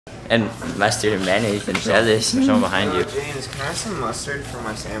And mustard and mayonnaise and relish. There's someone behind you. James, can I have some mustard for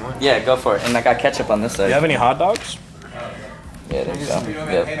my sandwich? Yeah, go for it. And I got ketchup on this side. Do you have any hot dogs? Yeah, there you go.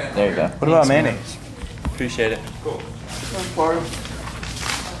 Yep, there you go. What about mayonnaise? Appreciate it. Cool. Wow.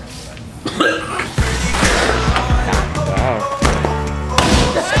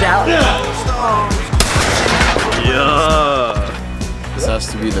 Yeah. This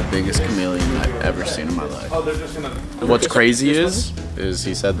has to be the biggest chameleon I've ever seen in my life. What's crazy is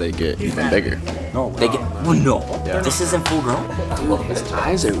he said they get even bigger. No, they get. Oh no, Yeah. this isn't full grown. Dude, his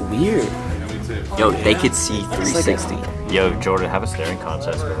eyes are weird. Yo, they could see 360. Yo, Jordan, have a staring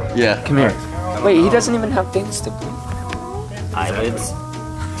contest. Yeah. Come here. Wait, he doesn't even have things to blink. Eyelids.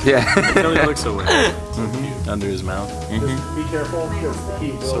 Yeah. He looks so weird. Under his mouth. Be careful because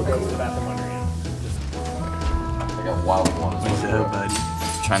he will go to the bathroom under you. I got wild ones. Yeah, buddy.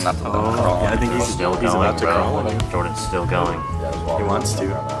 Trying not to let him Oh, crawl. yeah, I think he's Still about going, to crawl. bro. Jordan's still going. He wants to.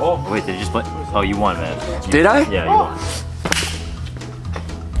 Wait, did you just play? Oh, you won, man. Did I? Yeah, you won.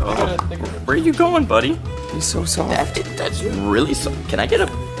 Where are you going, buddy? He's so soft. That's really soft. Can I get my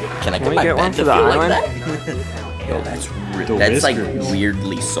get one bed for to the feel like island? that? Yo, that's like whiskers.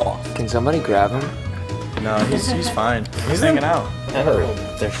 weirdly soft. Can somebody grab him? No, he's fine. He's hanging out.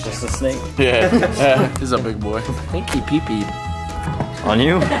 There's just a snake. Yeah. He's a big boy. I think he pee-peed. On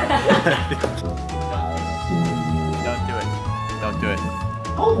you? Don't do it. Don't do it.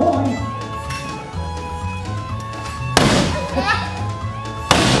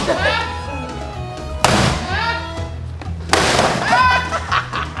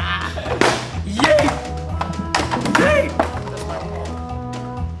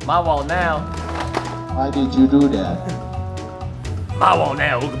 My wall now. Why did you do that? My wall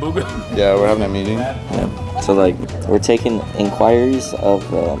now, ooga booga. Yeah, we're having a meeting. So like, we're taking inquiries of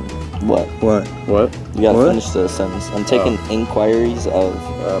what? What? What? You gotta What? finish the sentence. I'm taking inquiries of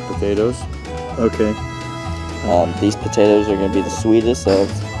Potatoes. Okay. these potatoes are gonna be the sweetest of.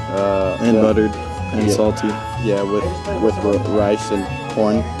 And buttered and Yeah. salty. Yeah, with rice and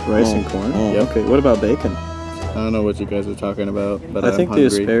corn. Rice and corn? Mm. Okay, what about bacon? I don't know what you guys are talking about, but I I'm think hungry.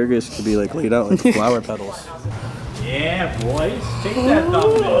 the asparagus could be like laid out like flower petals. Yeah, boys. Take that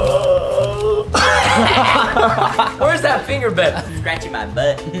thumbnail. Where's that finger bit? Scratching my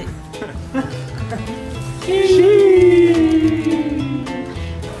butt.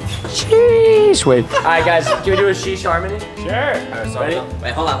 Jeez, wait. Alright guys, can we do a sheesh harmony? Sure. Ready?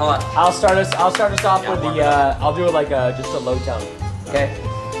 Wait, hold on. I'll start us off with the I'll do it like just a low tone. Okay?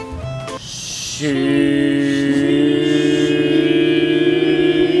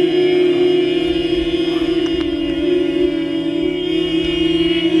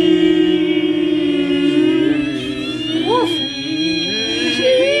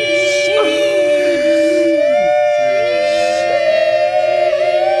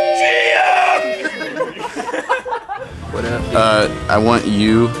 I want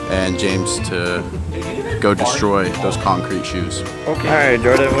you and James to go destroy those concrete shoes. Okay. Alright,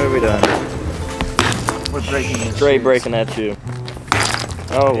 Jordan, what have we done? We're breaking this. Straight breaking that shoe.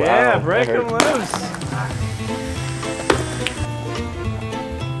 Oh, wow. Yeah, break that them hurt. loose.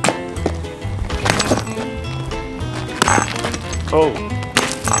 Oh.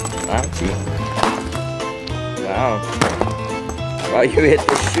 Ouchie. Wow. Wow, you hit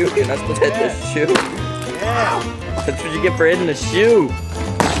the shoe. You're not supposed to hit the shoe. Yeah. That's what you get for hitting the shoe.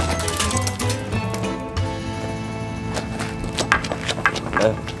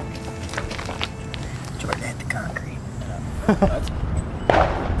 Jordan hit the concrete.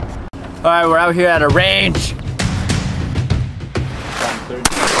 Alright, we're out here at a range.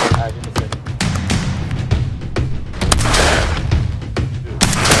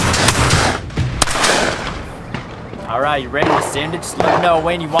 Alright, you ready to send it? Just let me know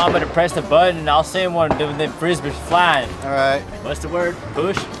when you want me to press the button and I'll send one of them frisbees flying. Alright. What's the word?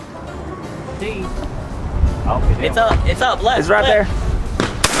 Push. D. Oh, it's up, left. It's right left. there.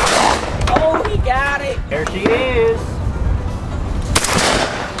 Oh, he got it. There she is.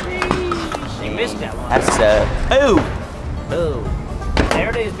 She missed that one. That's ooh. Ooh. There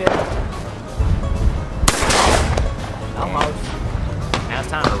it is, Billy. Almost. Now it's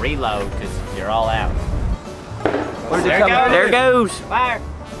time to reload because you're all out. There it goes. There it goes. Fire.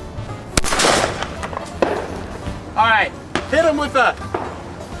 All right, hit him with a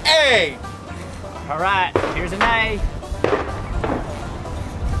A. All right, here's an A.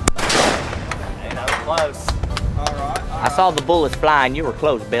 Hey, that was close. I saw the bullets flying. You were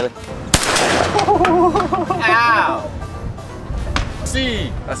close, Billy. Ow. C.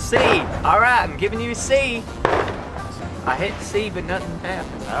 A C. All right, I'm giving you a C. I hit C, but nothing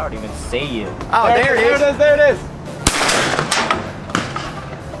happened. I don't even see you. Oh, there it is. There it is.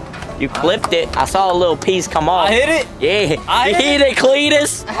 You clipped it. I saw a little piece come off. I hit it. Yeah. I You hit hit it,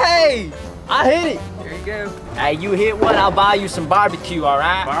 Cletus. Hey, I hit it. There you go. Hey, you hit one, I'll buy you some barbecue, all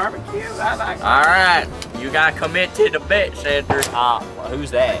right? Barbecue? I like it. All right. You gotta commit to the bet, Cedric. Well,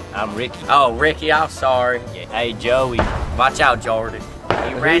 who's that? I'm Ricky. Oh, Ricky, I'm sorry. Yeah. Hey, Joey. Watch out, Jordan.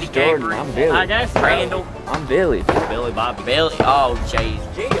 You ready, Jordan? Gabriel? I'm Billy. I guess so. Randall. I'm Billy. Billy Bobby. Billy. Oh, jeez.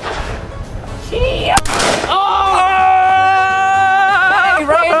 Oh! Hey,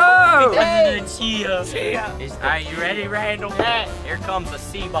 Randall. Hey. Chia. Are you ready, Randall? Here comes a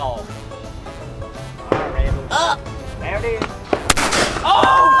sea ball. There it is.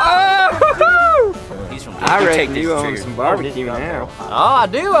 Oh! He's from I reckon take this you owe trigger. some barbecue now. Oh, I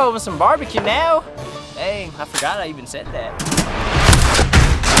do owe some barbecue now. Dang, I forgot I even said that.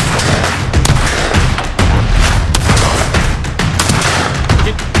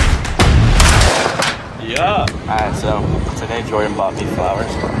 Yeah. Alright, so today Jordan bought me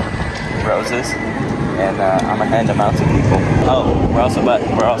flowers, roses, and I'm gonna hand them out to people. Oh, we're also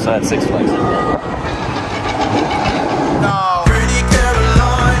at Six Flags. Pretty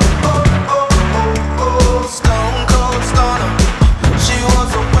Caroline, stone cold stunner. She was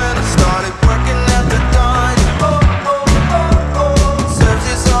a winner, started working at the dine.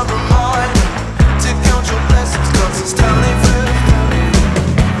 Searches of her mind to count your blessings, 'cause it's telling first.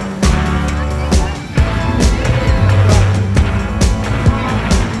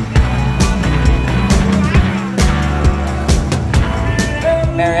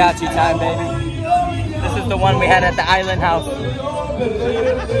 Mariachi time, baby. This is the one we had at the Island House.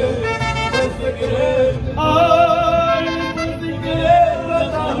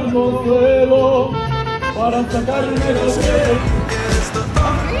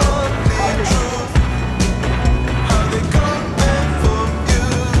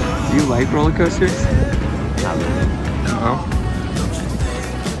 Do you like roller coasters? No.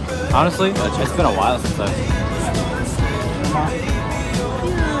 Honestly, it's been a while since I've.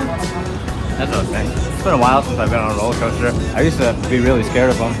 That's what I was saying. It's been a while since I've been on a roller coaster. I used to be really scared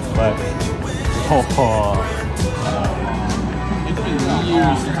of them, but.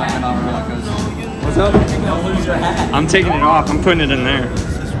 What's up? I'm taking it off. I'm putting it in there.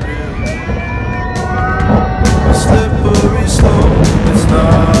 Slippery slope, it's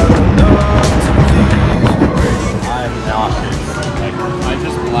not enough to I'm nauseous. Like, I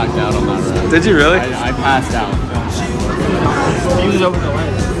just blacked out on that ride. Did you really? I passed out. He was over the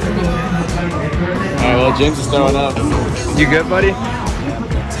ledge. Alright, well, James is throwing up. You good, buddy?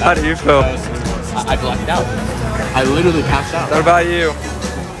 How do you feel? I blacked out. I literally passed out. What about you?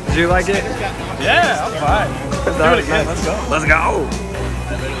 Did you like it? Yeah, I'm fine. Do it again. Let's go. Let's go.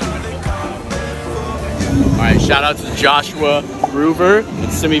 Alright, shout out to Joshua Groover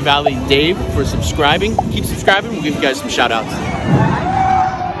and Simi Valley Dave for subscribing. Keep subscribing, we'll give you guys some shout outs.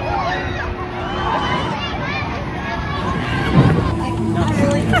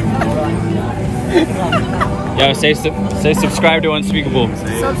 Yo, say subscribe to Unspeakable.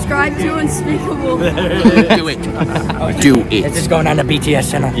 Subscribe to Unspeakable. Do it. Do it. It's just going on the BTS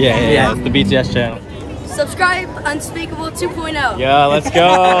channel. Yeah, it's the BTS channel. Subscribe Unspeakable 2.0. Yeah, let's go,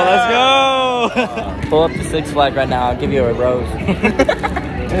 let's go! Pull up to Six Flags right now. I'll give you a rose.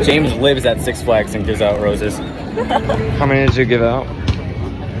 James lives at Six Flags and gives out roses. How many did you give out?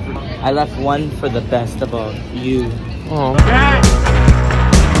 I left one for the best of all. You. Oh.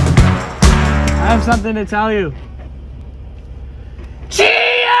 I have something to tell you.